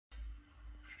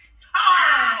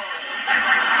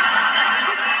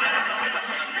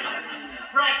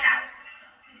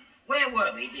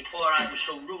was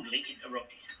so rudely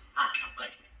interrupted. I've got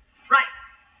it. Right.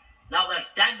 Now there's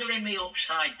dangling me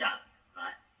upside down,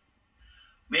 right?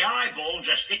 My eyeballs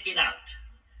are sticking out.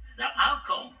 Now how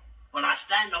come, when I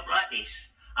stand up like this,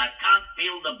 I can't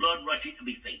feel the blood rushing to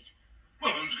my feet?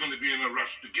 Well, who's going to be in a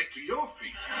rush to get to your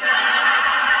feet?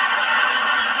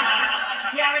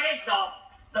 See how it is, though?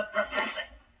 The professor.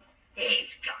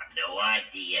 He's got no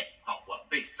idea. Oh, well,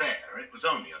 be fair, it was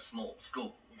only a small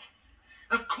school.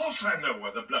 Of course I know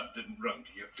why the blood didn't run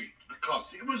to your feet,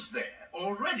 because it was there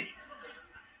already.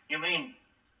 You mean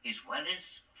his well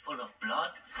is full of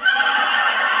blood?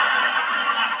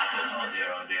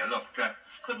 Oh, dear. Look,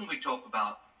 couldn't we talk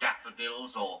about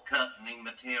daffodils or curtaining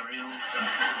materials?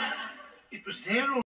 It was there